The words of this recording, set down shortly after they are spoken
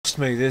Trust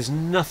me, there's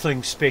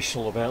nothing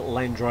special about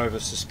Landrover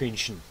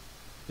suspension.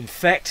 In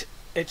fact,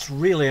 it's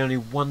really only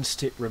one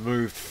step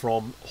removed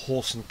from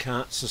horse and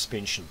cart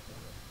suspension.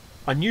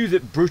 I knew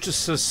that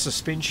Brutus's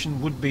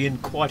suspension would be in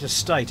quite a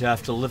state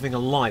after living a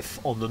life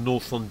on the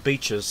Northland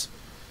beaches,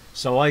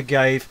 so I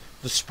gave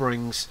the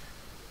springs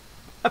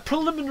a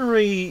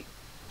preliminary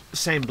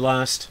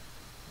sandblast,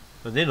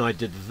 and then I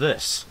did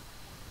this.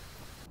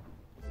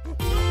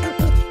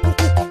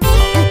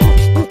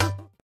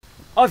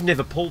 I've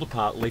never pulled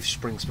apart leaf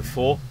springs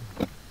before,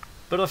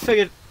 but I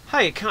figured,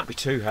 hey, it can't be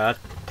too hard.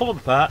 Pull them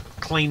apart,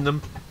 clean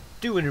them,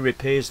 do any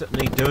repairs that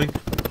need doing,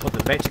 put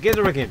them back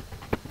together again.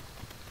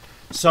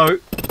 So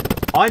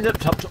I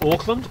nipped up to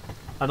Auckland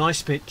and I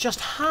spent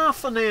just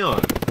half an hour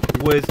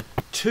with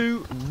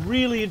two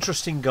really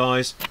interesting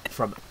guys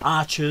from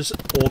Archer's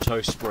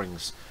Auto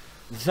Springs.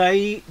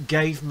 They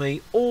gave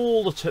me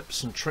all the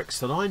tips and tricks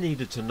that I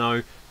needed to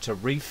know to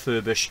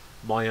refurbish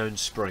my own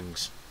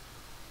springs.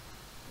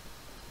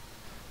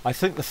 I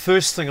think the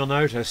first thing I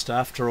noticed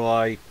after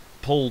I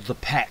pulled the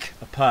pack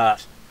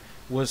apart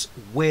was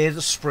where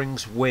the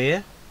springs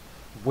wear,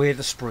 where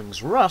the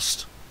springs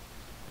rust,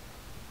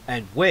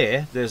 and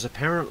where there's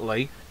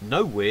apparently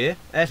no wear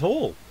at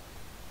all.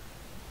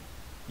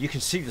 You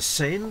can see the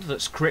sand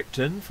that's crept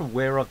in from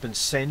where I've been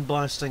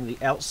sandblasting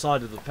the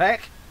outside of the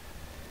pack,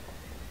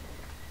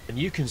 and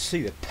you can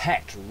see the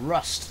packed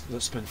rust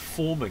that's been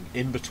forming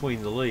in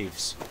between the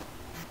leaves.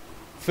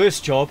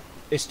 First job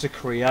is to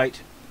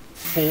create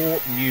 4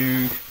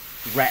 new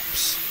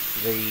wraps,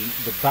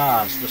 the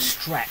bars, the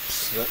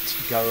straps that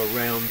go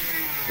around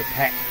the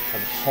pack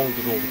and hold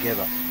it all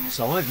together.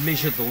 So I've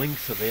measured the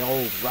length of the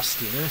old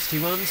rusty nasty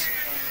ones,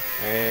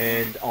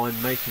 and I'm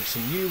making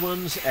some new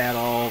ones out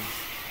of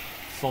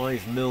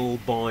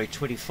 5mm by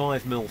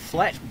 25mm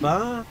flat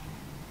bar.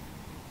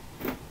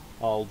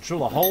 I'll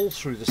drill a hole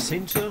through the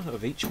centre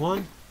of each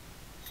one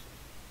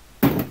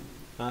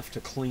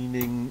after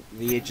cleaning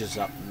the edges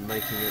up and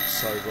making it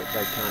so that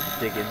they can't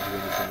dig into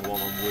anything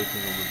while I'm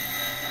working on them.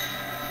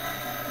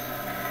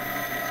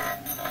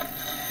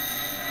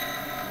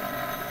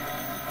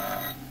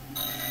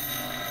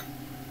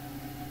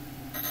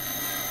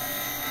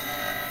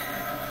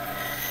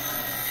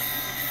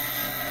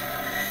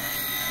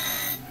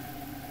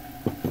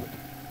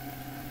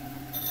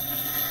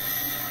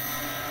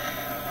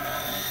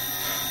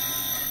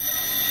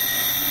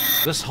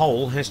 This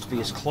hole has to be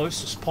as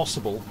close as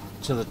possible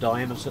to the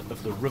diameter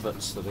of the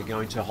rivets that are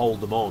going to hold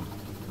them on.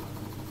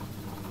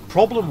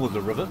 Problem with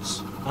the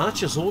rivets,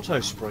 Archer's Auto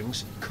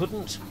Springs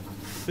couldn't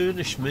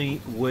furnish me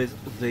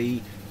with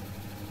the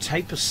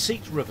taper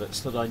seat rivets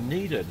that I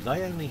needed.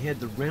 They only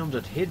had the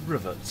rounded head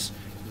rivets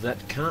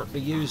that can't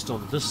be used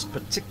on this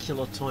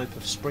particular type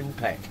of spring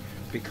pack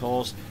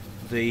because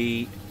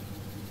the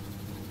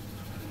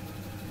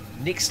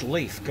next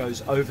leaf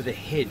goes over the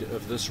head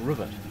of this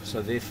rivet,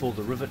 so therefore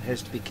the rivet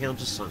has to be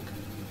countersunk.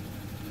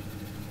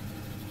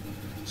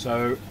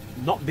 So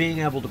not being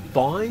able to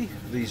buy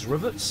these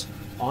rivets,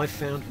 I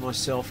found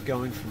myself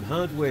going from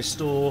hardware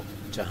store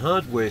to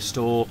hardware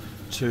store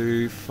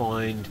to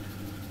find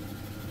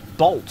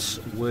bolts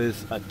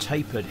with a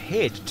tapered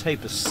head,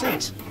 taper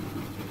seat,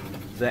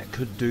 that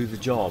could do the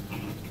job.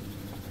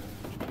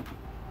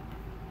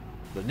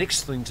 The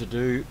next thing to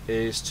do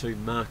is to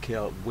mark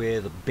out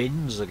where the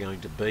bends are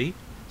going to be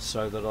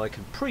so that I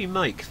can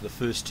pre-make the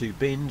first 2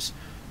 bends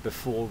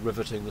before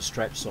riveting the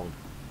straps on.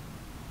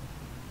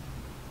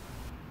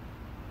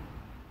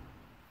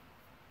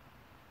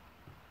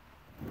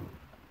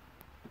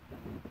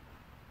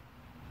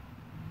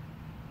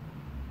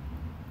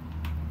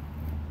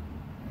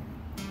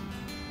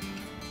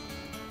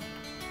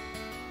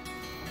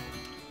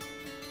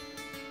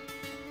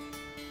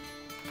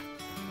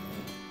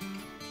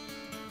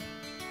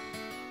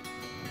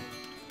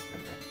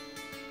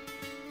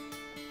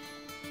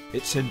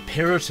 It's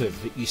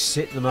imperative that you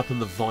set them up in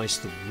the vise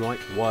the right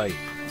way.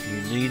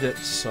 You need it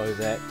so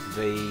that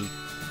the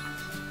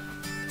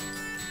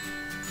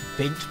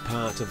bent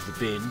part of the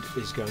bend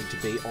is going to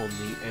be on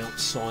the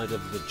outside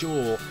of the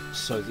jaw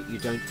so that you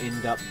don't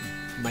end up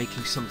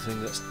making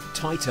something that's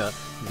tighter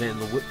than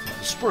the width of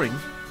the spring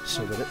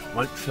so that it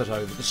won't fit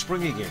over the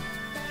spring again.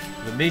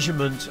 The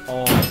measurement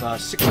of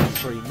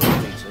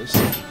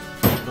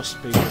 63mm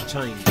must be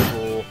retained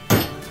for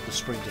the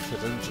spring to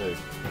fit into.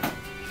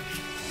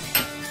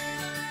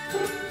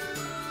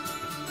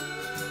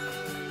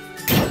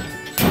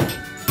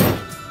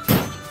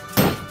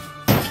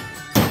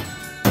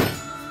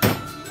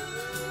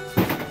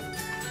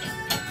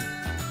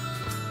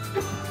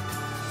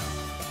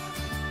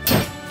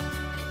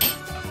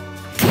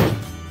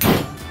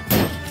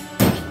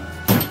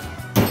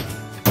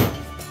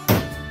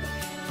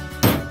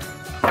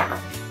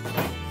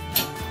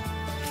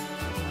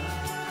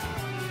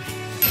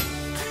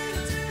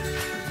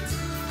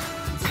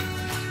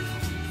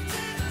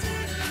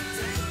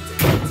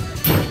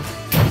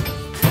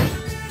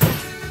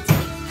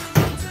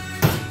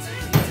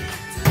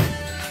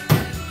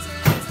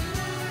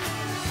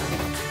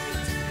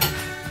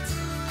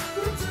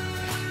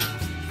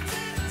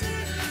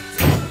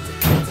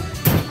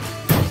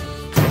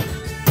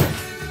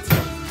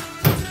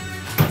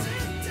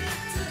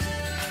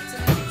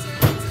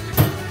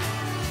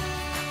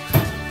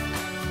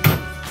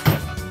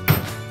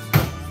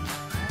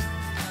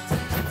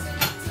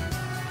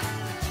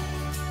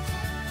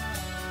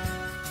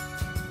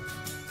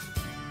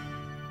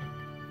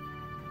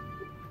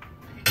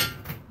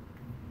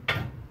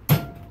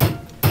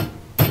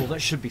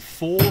 that should be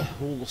 4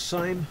 all the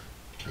same.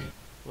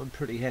 I'm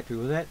pretty happy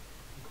with that.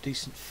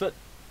 Decent fit.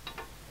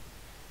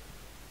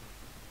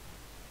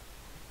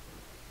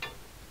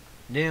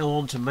 Now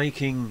on to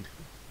making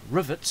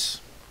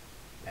rivets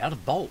out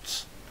of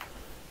bolts.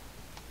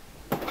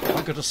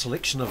 I've got a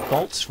selection of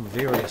bolts from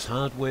various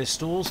hardware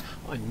stores.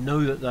 I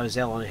know that those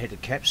Allen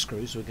headed cap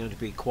screws were going to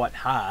be quite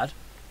hard,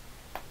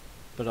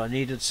 but I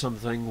needed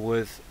something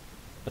with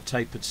a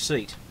tapered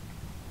seat.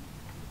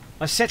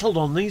 I settled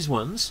on these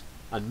ones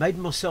and made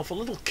myself a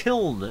little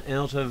kiln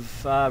out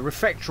of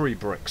refractory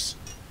bricks.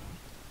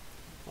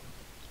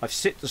 I've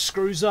set the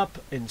screws up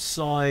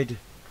inside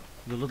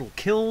the little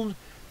kiln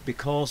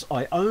because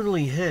I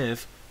only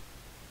have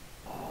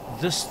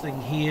this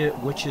thing here,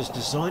 which is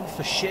designed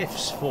for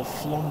chefs for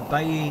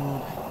flambeing,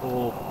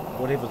 or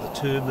whatever the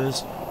term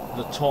is,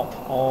 the top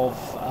of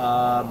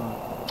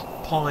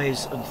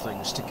pies and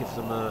things, to give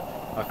them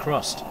a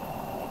crust.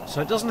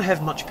 So it doesn't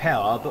have much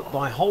power, but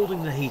by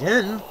holding the heat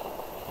in,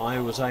 I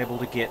was able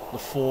to get the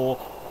 4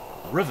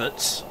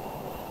 rivets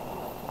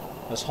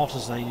as hot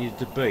as they needed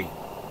to be.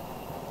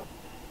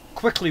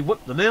 Quickly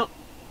whip them out.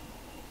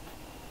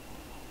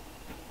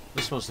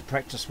 This one's the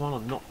practice one.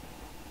 I'm not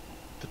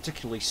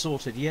particularly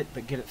sorted yet,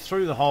 but get it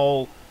through the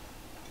hole,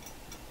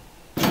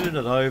 turn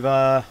it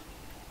over,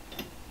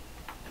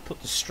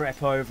 put the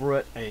strap over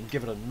it and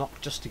give it a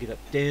knock just to get it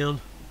down.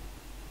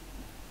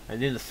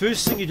 And then the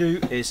first thing you do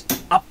is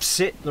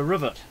upset the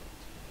rivet.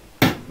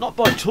 Not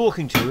by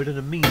talking to it in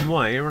a mean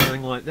way or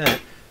anything like that,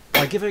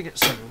 by giving it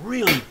some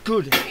really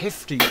good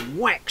hefty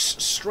whacks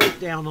straight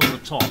down on the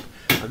top,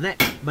 and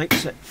that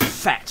makes it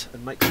fat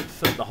and makes it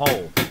fit the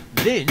hole.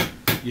 Then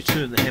you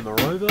turn the hammer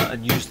over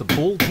and use the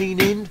ball peen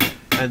end,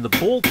 and the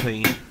ball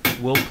peen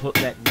will put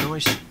that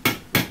nice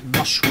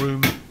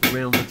mushroom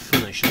rounded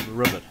finish on the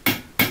rivet.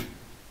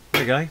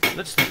 Okay,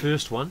 that's the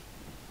first one.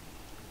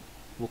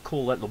 We'll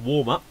call that the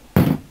warm-up.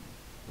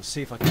 Let's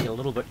see if I can get a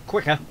little bit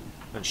quicker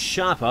and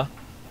sharper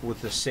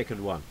with the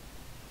second one.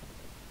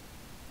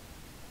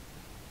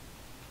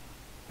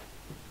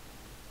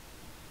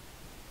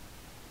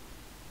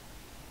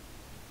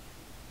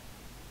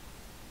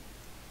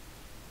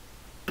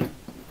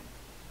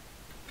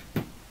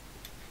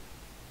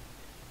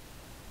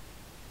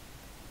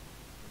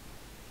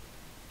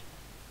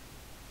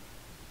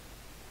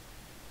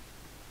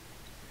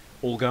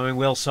 All going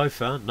well so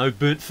far. No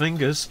burnt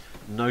fingers,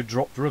 no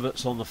dropped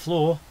rivets on the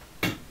floor.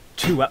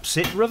 2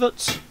 upset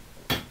rivets.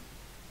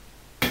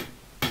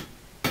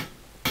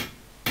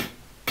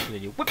 And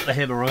then you whip the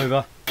hammer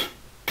over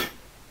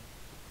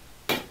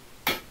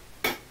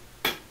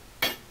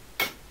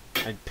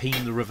and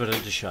peen the rivet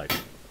into shape.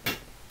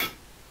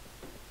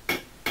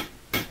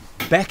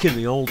 Back in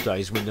the old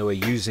days, when they were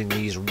using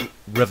these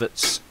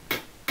rivets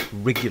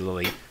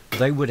regularly,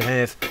 they would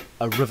have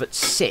a rivet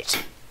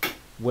set,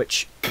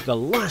 which the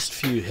last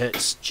few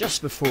hits,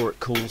 just before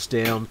it cools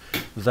down,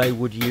 they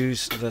would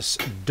use this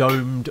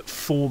domed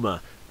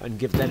former and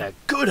give that a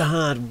good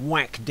hard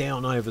whack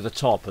down over the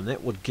top, and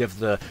that would give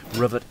the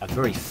rivet a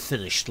very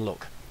finished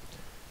look.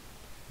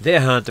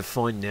 They're hard to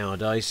find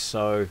nowadays,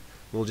 so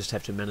we'll just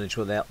have to manage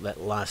without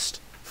that last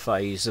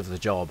phase of the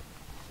job.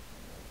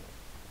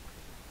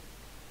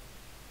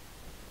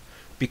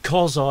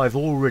 Because I've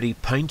already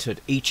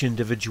painted each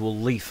individual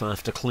leaf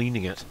after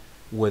cleaning it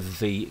with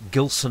the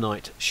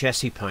gilsonite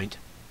chassis paint,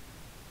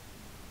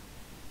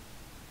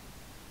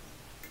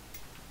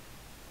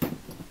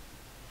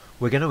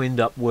 we're going to end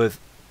up with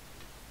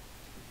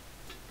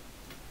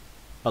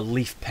a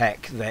leaf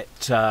pack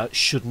that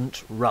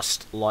shouldn't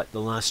rust like the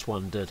last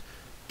one did.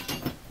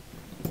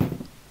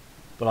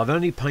 But I've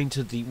only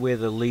painted where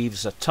the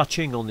leaves are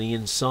touching on the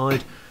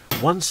inside.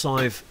 Once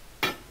I've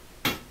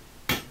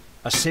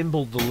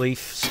assembled the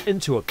leaves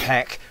into a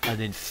pack and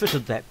then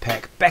fitted that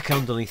pack back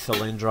underneath the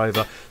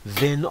Landrover,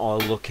 then I'll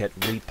look at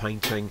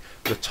repainting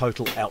the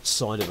total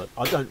outside of it.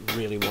 I don't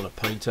really want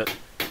to paint it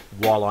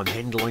while I'm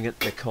handling it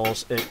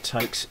because it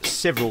takes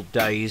several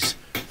days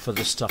for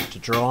the stuff to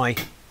dry,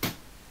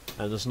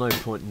 and there's no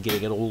point in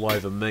getting it all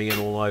over me and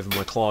all over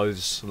my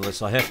clothes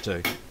unless I have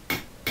to.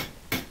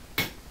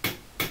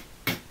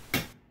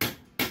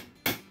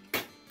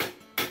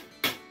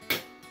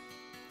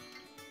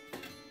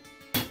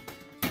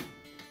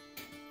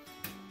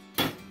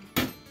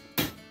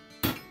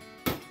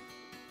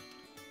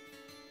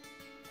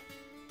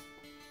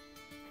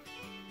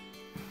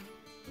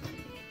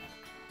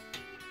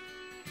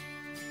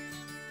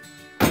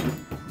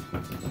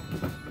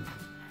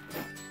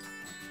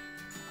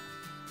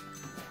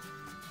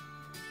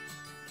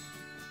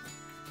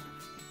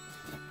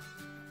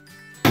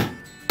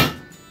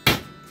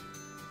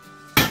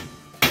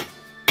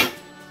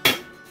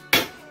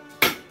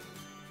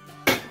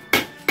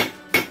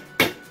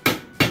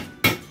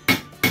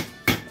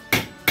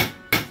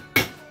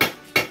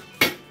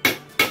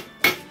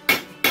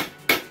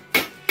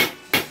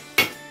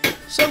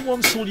 So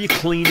once all your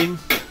cleaning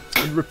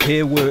and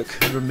repair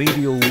work and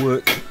remedial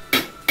work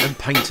and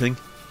painting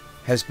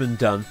has been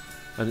done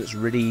and it's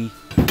ready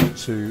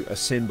to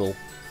assemble,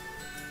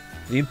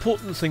 the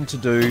important thing to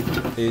do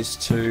is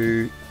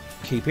to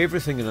Keep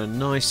everything in a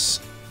nice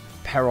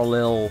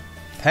parallel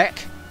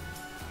pack.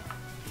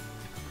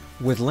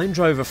 With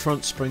Landrover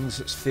front springs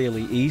it's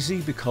fairly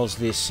easy because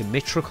they're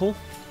symmetrical,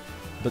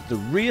 but the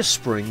rear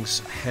springs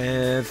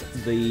have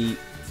the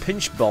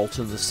pinch bolt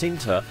in the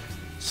centre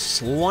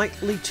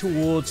slightly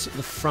towards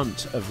the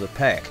front of the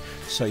pack,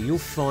 so you'll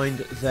find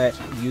that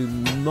you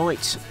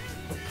might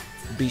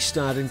be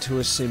starting to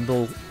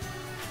assemble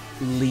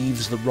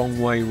leaves the wrong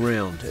way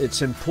round.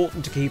 It's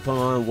important to keep an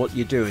eye on what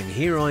you're doing.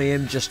 Here I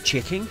am just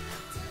checking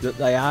that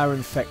they are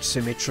in fact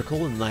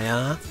symmetrical, and they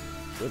are,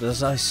 but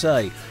as I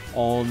say,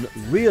 on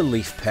rear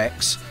leaf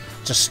packs,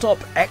 to stop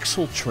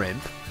axle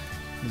tramp,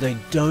 they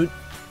don't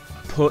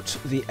put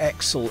the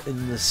axle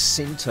in the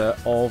centre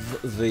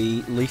of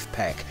the leaf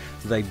pack.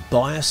 They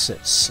bias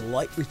it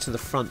slightly to the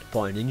front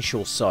by an inch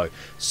or so.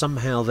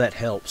 Somehow that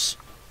helps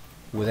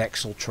with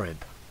axle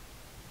tramp.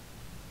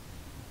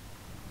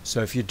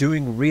 So if you're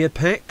doing rear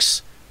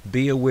packs,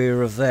 be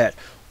aware of that.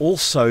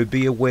 Also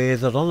be aware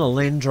that on a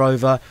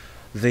Landrover,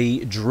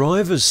 the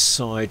driver's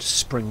side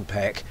spring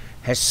pack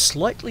has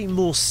slightly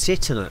more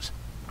set in it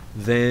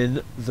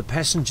than the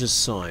passenger's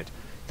side.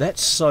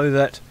 That's so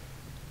that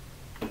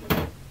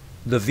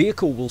the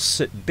vehicle will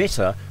sit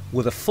better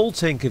with a full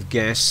tank of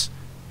gas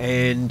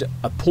and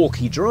a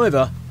porky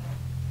driver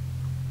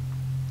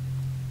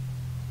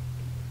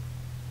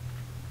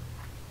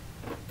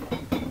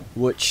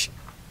which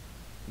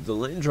the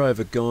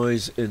Landrover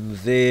guys in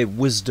their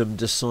wisdom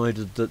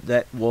decided that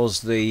that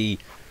was the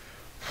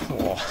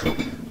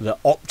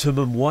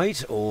optimum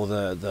weight, or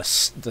the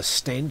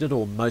standard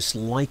or most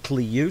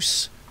likely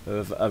use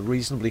of a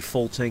reasonably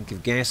full tank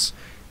of gas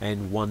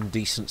and one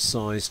decent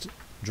sized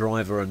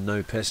driver and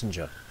no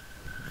passenger.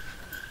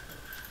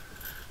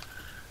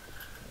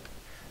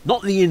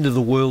 Not the end of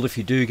the world if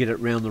you do get it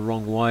round the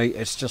wrong way.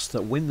 It's just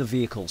that when the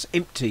vehicle's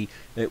empty,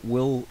 it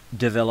will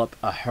develop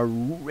a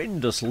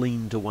horrendous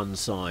lean to one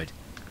side.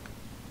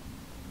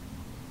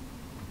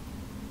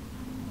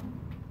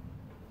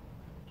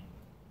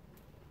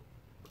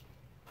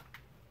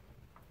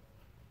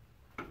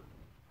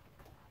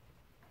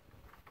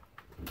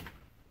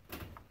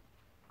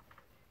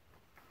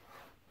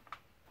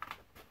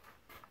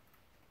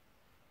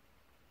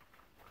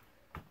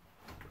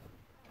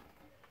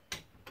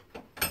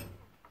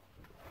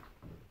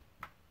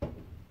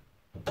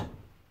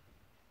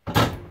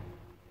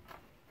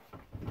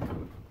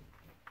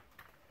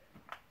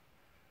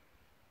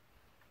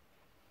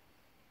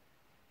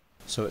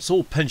 So it's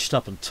all pinched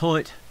up and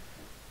tight.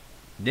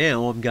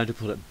 Now I'm going to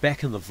put it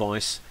back in the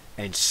vise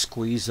and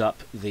squeeze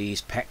up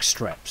these pack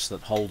straps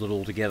that hold it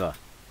all together.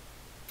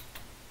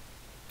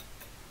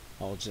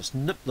 I'll just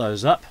nip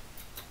those up,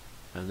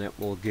 and that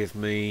will give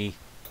me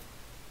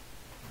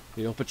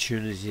the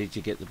opportunity to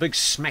get the big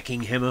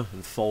smacking hammer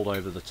and fold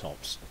over the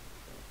tops.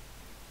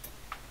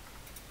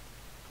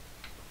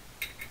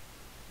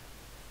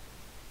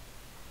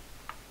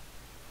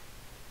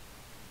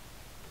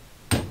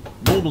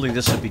 Normally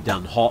this would be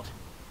done hot,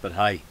 but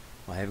hey,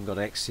 I haven't got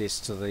access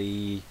to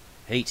the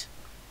heat.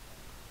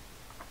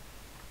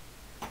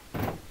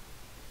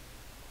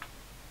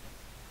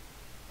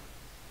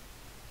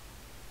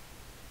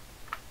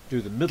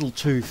 Do the middle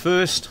two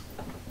first.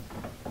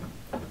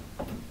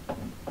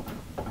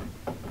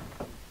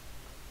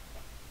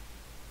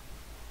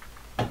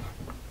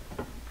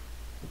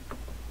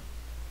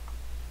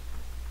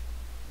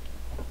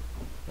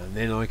 And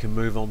then I can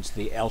move on to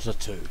the outer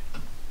two.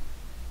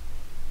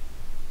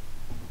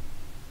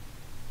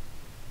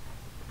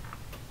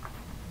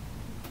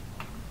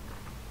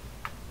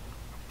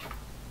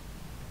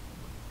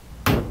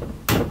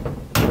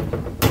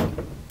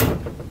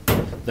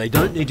 They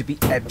don't need to be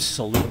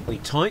absolutely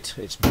tight.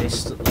 It's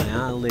best that they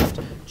are left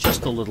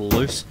just a little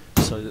loose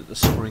so that the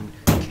spring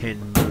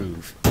can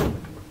move.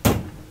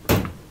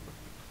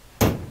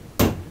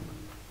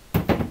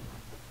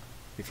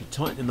 If you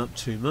tighten them up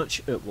too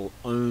much, it will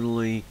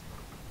only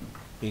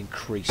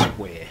increase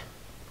wear.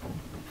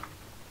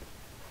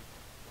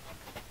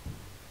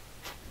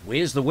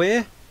 Where's the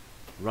wear?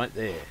 Right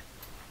there.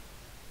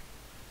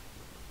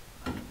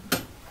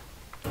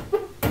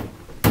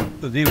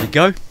 But there we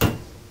go.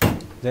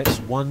 That's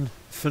one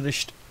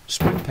finished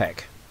spring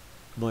pack.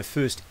 My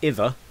first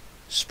ever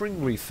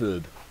spring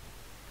refurb.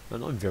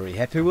 And I'm very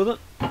happy with it.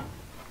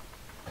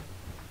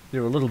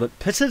 They're a little bit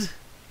pitted,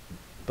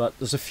 but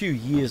there's a few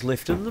years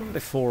left in them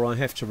before I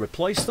have to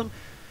replace them.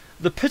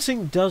 The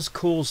pitting does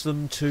cause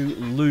them to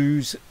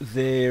lose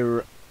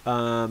their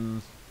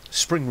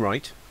spring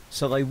rate,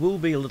 so they will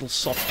be a little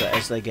softer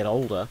as they get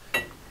older,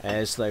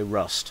 as they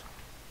rust.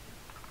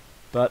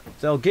 But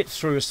they'll get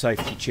through a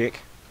safety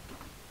check.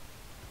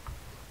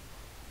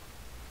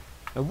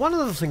 And one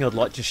other thing I'd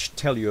like to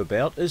tell you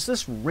about is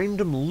this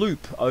random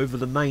loop over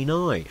the main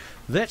eye.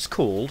 That's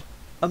called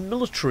a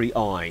military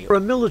eye, or a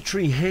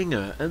military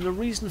hanger, and the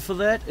reason for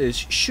that is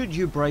should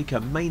you break a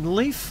main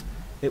leaf,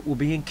 it will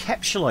be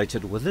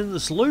encapsulated within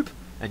this loop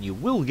and you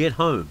will get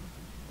home.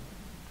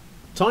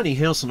 Tiny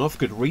House and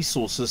Off-Grid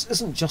Resources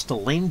isn't just a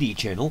landy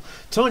channel.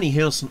 Tiny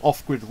House and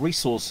Off-Grid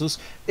Resources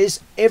is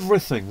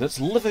everything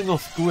that's living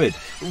off-grid,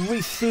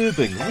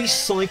 refurbing,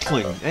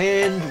 recycling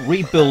and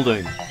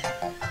rebuilding.